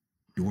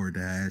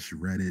 DoorDash,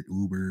 Reddit,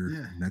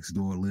 Uber,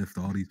 Nextdoor, Lyft,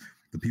 all these,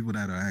 the people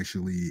that are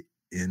actually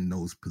in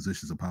those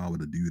positions of power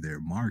to do their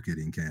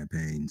marketing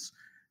campaigns,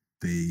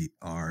 they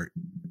are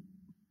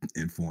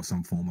in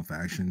some form of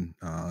fashion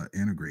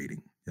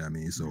integrating. I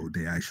mean, so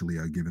they actually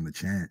are given the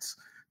chance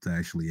to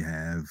actually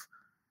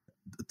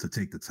to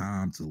take the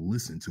time to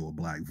listen to a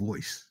Black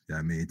voice.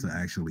 I mean, to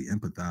actually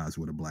empathize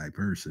with a Black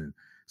person,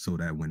 so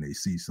that when they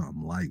see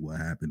something like what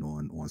happened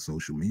on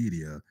social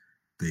media,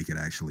 they can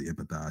actually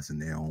empathize in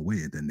their own way,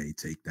 and then they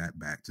take that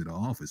back to the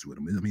office with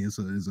them. I mean, it's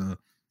a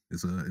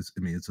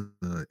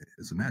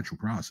natural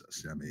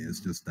process. I mean, it's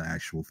just the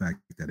actual fact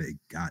that it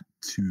got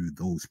to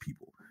those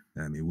people.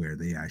 I mean, where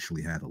they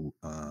actually had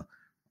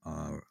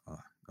a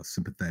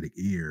sympathetic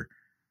ear,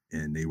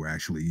 and they were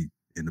actually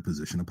in the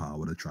position of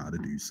power to try to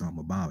do something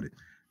about it.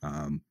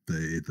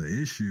 The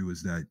issue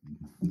is that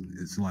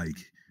it's like,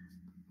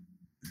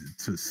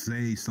 to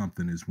say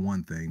something is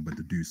one thing, but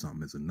to do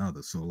something is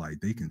another. So like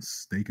they can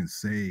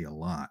say a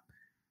lot,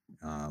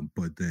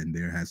 but then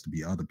there has to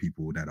be other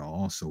people that are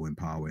also in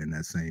power in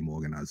that same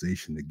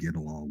organization to get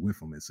along with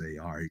them and say,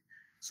 all right,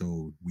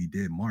 So we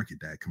did market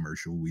that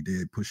commercial. We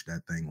did push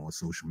that thing on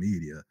social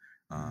media.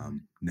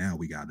 Now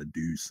we got to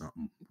do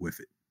something with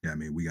it. Yeah, I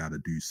mean, we got to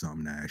do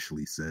something that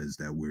actually says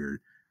that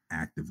we're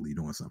actively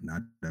doing something,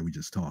 not that we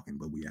just talking,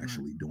 but we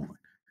actually doing.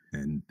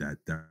 And that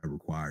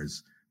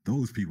requires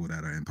those people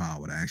that are in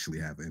power to actually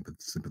have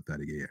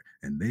sympathetic ear,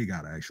 and they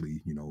got to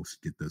actually,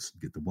 get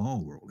the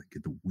ball rolling,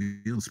 get the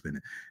wheel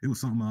spinning. It was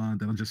something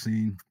that I just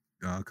seen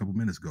a couple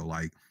minutes ago,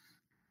 like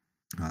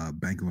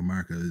Bank of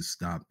America is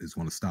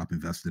going to stop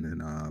investing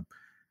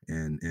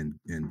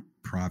in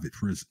private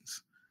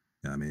prisons.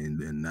 I mean,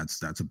 and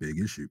that's a big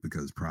issue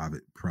because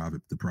the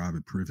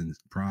private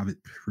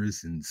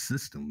prison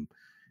system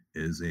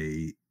is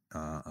a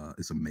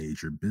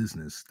major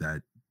business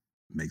that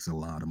makes a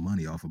lot of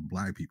money off of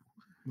Black people.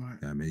 Right.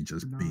 I mean,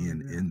 just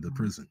being in the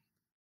prison.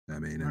 I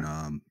mean,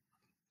 and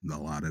a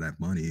lot of that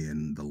money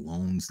and the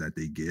loans that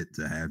they get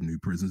to have new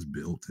prisons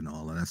built and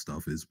all of that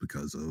stuff is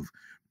because of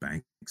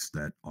banks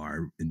that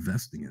are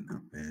investing in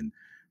them. And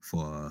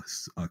for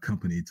a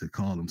company to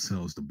call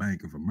themselves the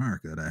Bank of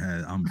America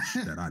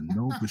that I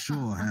know for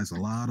sure has a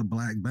lot of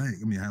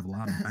have a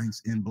lot of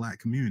banks in Black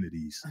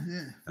communities.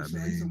 Yeah, I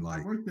mean,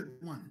 I worked at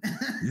one.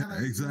 Yeah,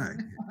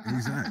 exactly.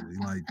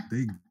 Like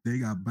they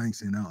got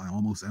banks in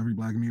almost every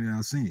Black community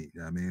I've seen.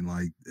 I mean,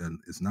 like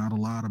it's not a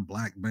lot of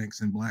Black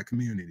banks in Black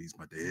communities,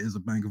 but there is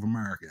a Bank of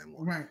America in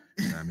one. Right.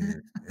 I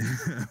mean,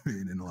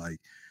 and like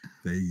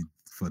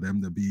for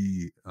them to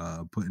be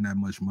putting that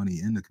much money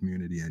in the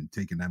community and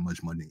taking that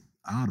much money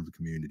out of the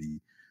community,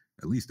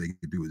 at least they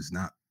could do is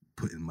not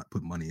put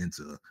money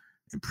into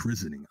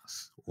imprisoning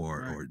us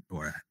or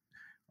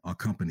a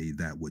company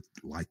that would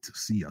like to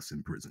see us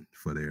in prison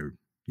for their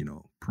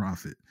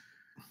profit.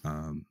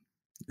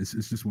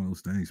 It's just one of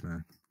those things,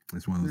 man.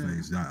 It's one of those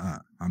things.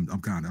 I'm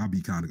kind of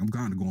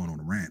going on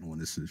a rant on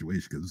this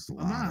situation because it's a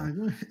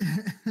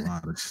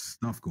lot of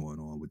stuff going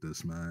on with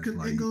this, man.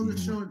 Like, it goes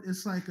to show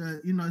it's like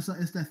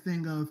it's that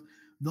thing of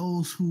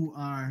those who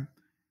are.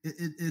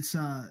 It's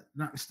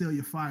not to steal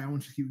your fire. I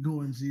want you to keep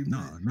going, Z.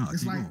 No.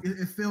 It's like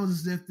it feels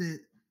as if that,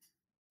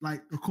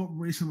 like a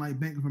corporation like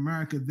Bank of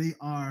America, they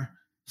are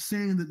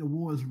saying that the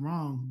war is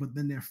wrong, but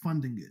then they're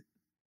funding it.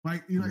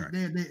 Like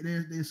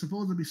they're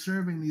supposed to be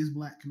serving these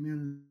Black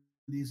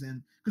communities,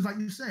 and because like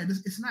you said,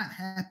 it's not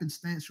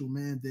happenstantial,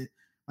 man. That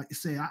like you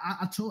say,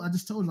 I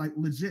just told you, like,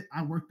 legit,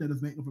 I worked at a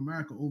Bank of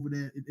America over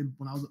there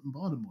when I was up in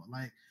Baltimore.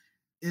 Like,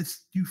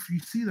 it's you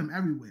see them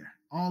everywhere,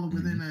 all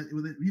within that.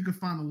 You can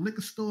find a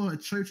liquor store, a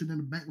church, and then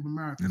the Bank of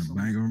America. And the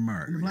Bank of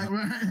America.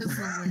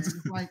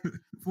 It's like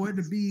for it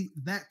to be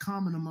that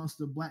common amongst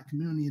the Black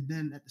community, and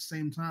then at the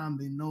same time,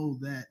 they know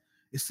that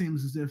it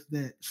seems as if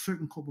that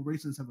certain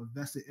corporations have a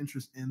vested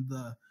interest in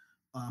the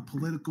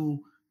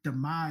political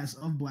demise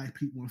of Black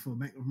people, and for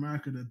Bank of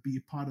America to be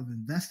a part of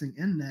investing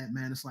in that,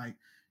 man, it's like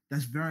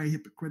that's very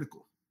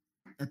hypocritical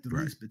at the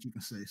least that you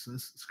can say. So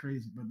it's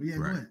crazy, but yeah,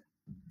 go ahead.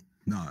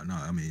 No.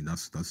 I mean,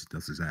 that's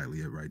exactly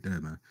it right there,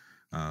 man.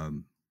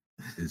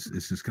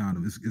 It's just kind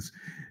of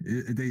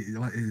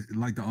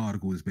like the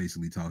article is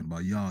basically talking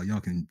about. Y'all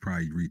can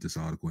probably read this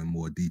article in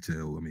more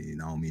detail. I mean,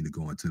 I don't mean to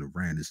go into the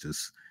rant.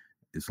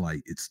 It's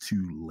like it's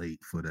too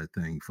late for that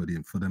thing for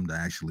them to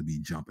actually be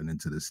jumping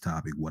into this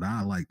topic. What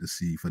I like to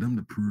see for them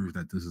to prove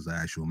that this is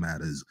actual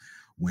matter is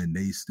when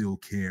they still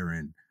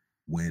caring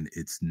when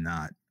it's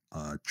not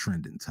a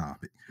trending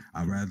topic.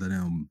 I'd rather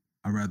them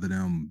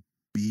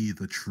be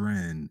the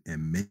trend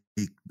and make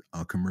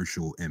a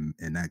commercial and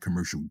that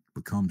commercial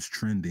becomes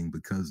trending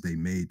because they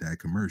made that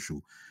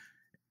commercial,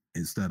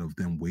 instead of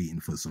them waiting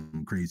for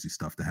some crazy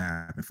stuff to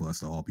happen for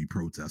us to all be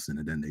protesting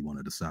and then they want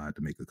to decide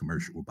to make a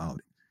commercial about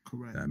it.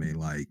 Correct. I mean,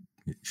 like,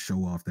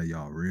 show off that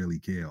y'all really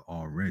care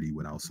already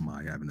without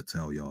somebody having to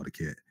tell y'all to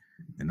care.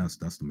 And that's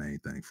the main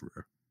thing for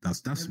real.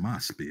 That's my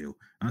spiel.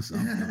 Honestly,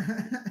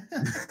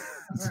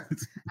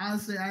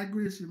 I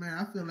agree with you, man.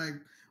 I feel like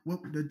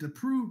to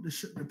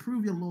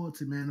prove your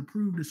loyalty, man, to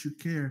prove that you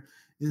care,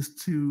 is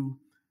to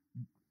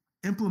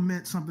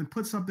implement something,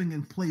 put something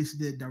in place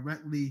that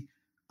directly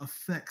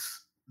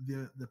affects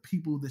the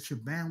people that you're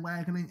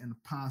bandwagoning in a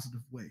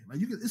positive way. Like,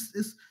 you can,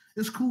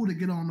 it's cool to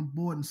get on the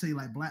board and say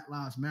like Black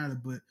Lives Matter,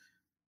 but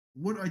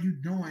what are you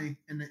doing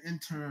in the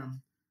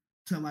interim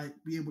to like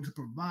be able to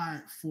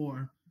provide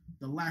for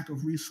the lack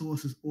of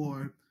resources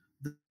or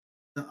the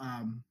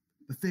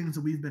things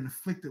that we've been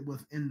afflicted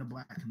with in the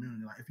Black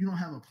community? Like, if you don't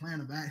have a plan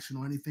of action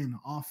or anything to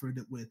offer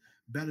that would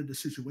better the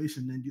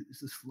situation, then it's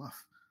just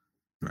fluff.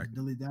 Right.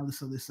 Dilly dally,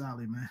 silly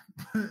sally, man.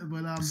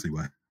 But let's see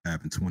what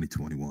happened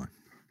 2021.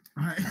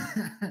 All right.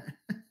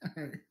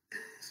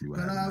 See what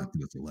happened after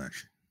this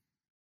election.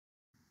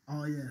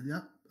 Oh yeah,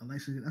 yep.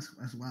 Election.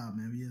 That's wild,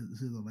 man. Yeah,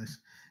 this is election.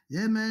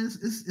 Yeah, man.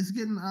 It's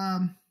getting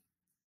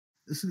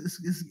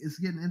it's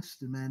getting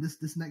interesting, man.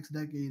 This next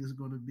decade is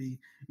going to be.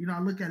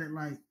 I look at it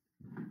like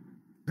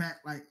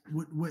back, like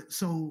what.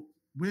 So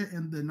we're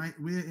in the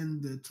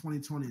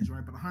 2020s,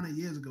 right? But 100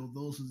 years ago,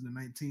 those was the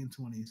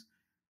 1920s.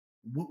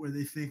 What were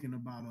they thinking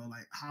about, or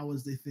like how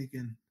was they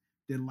thinking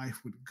their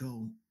life would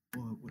go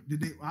or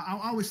did they? I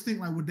always think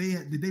like,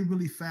 did they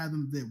really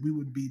fathom that we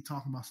would be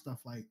talking about stuff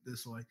like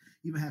this, or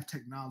even have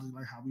technology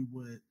like how we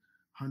would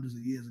hundreds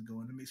of years ago?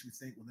 And it makes me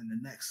think within the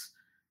next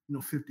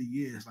 50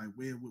 years, like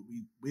where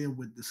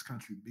would this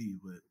country be?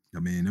 But I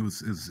mean,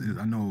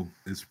 I know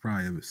it's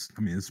probably,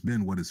 I mean, it's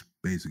been what it's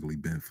basically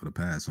been for the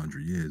past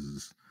 100 years.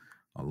 Is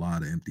a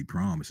lot of empty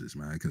promises,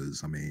 man.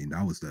 Because I mean,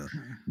 that was the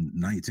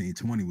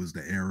 1920 was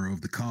the era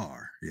of the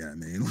car. Yeah, I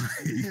mean, like,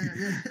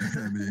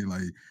 I mean,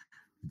 like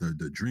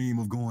the dream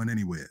of going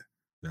anywhere.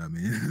 Yeah, I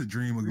mean, the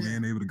dream of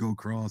being able to go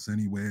cross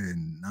anywhere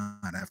and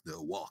not have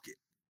to walk it.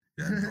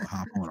 Yeah,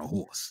 hop on a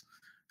horse.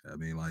 I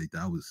mean, like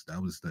that was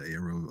the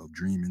era of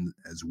dreaming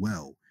as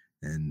well,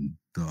 and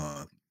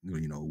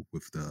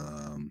with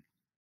the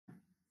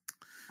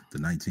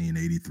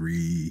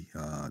 1983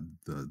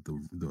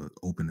 the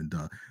opening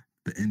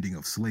the ending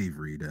of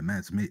slavery, the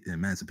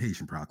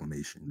Emancipation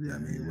Proclamation. Yeah, I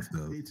mean, with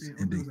the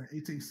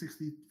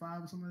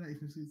 1865 or something like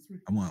that,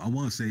 1863. I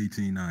want to say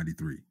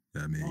 1893.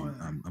 I mean,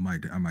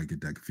 I might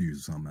get that confused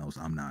with something else.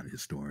 I'm not a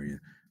historian.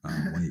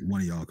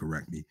 One of y'all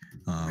correct me.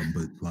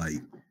 But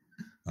like,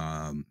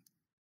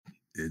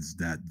 it's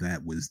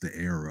that was the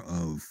era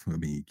of, I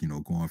mean,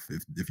 going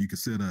if you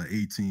consider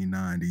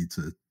 1890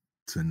 to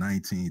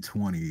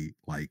 1920,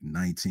 like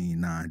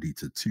 1990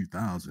 to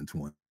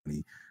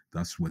 2020,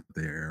 that's what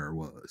their era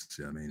was.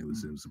 I mean, it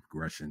was a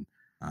progression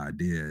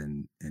idea,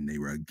 and they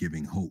were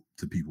giving hope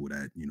to people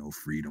that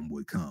freedom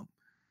would come.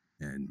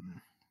 And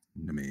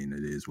I mean,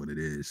 it is what it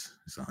is.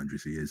 It's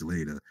 100 years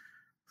later.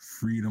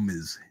 Freedom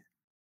is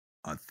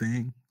a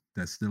thing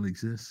that still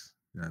exists.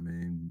 I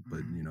mean,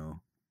 but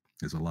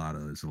there's a lot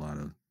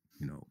of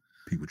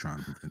people trying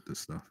to prevent this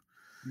stuff.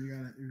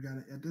 You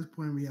gotta. At this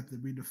point, we have to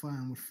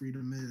redefine what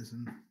freedom is,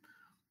 and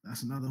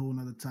that's whole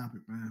nother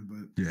topic, man.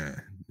 But yeah,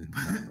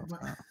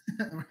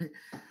 right.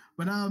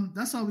 But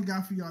that's all we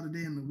got for y'all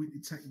today in the weekly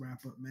tech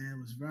wrap up, man.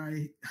 It was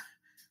very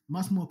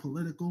much more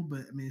political,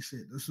 but I mean,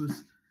 shit, this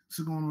is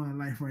going on in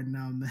life right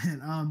now,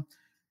 man.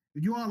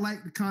 If you all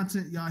like the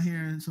content y'all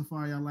hearing so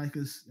far, y'all like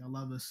us, y'all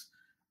love us.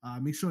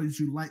 Make sure that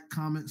you like,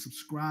 comment,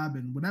 subscribe,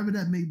 and whatever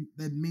that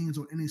means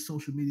on any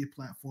social media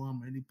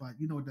platform or anybody,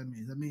 you know what that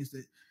means. That means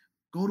that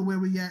go to where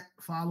we at,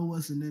 follow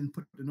us, and then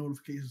put the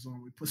notifications on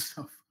when we put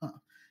stuff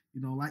up.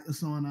 Like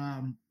us on,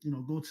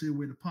 go to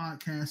where the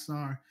podcasts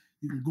are.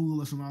 You can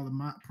Google us on all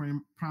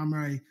the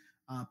primary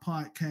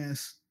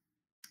podcast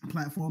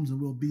platforms, and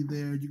we'll be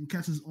there. You can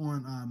catch us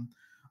on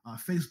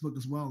Facebook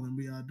as well, and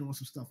we are doing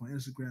some stuff on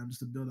Instagram just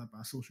to build up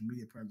our social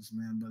media presence,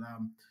 man. But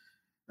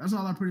that's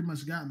all I pretty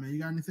much got, man. You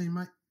got anything,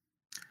 Mike?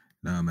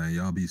 Nah, man,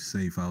 y'all be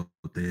safe out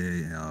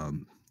there.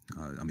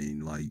 I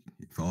mean, like,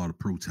 for all the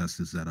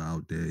protesters that are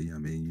out there, I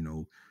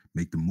mean,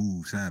 make the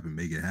moves happen,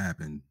 make it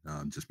happen.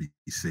 Just be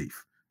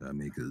safe. I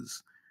mean,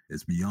 because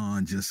it's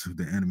beyond just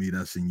the enemy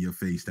that's in your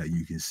face that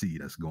you can see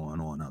that's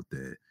going on out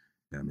there.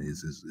 I mean,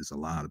 it's a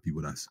lot of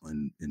people that's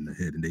in the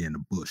head, and they in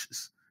the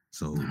bushes.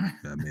 So,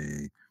 I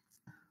mean,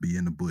 be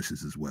in the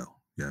bushes as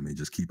well. Yeah, I mean,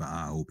 just keep an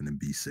eye open and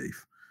be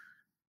safe.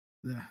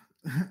 Yeah.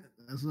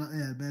 That's what,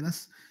 yeah, man.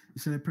 You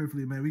said it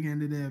perfectly, man. We can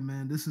end it there,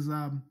 man. This is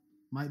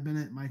Mike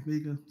Bennett, Mike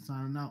Vega,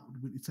 signing out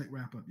with the tech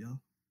wrap up, yo.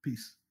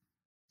 Peace.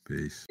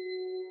 Peace.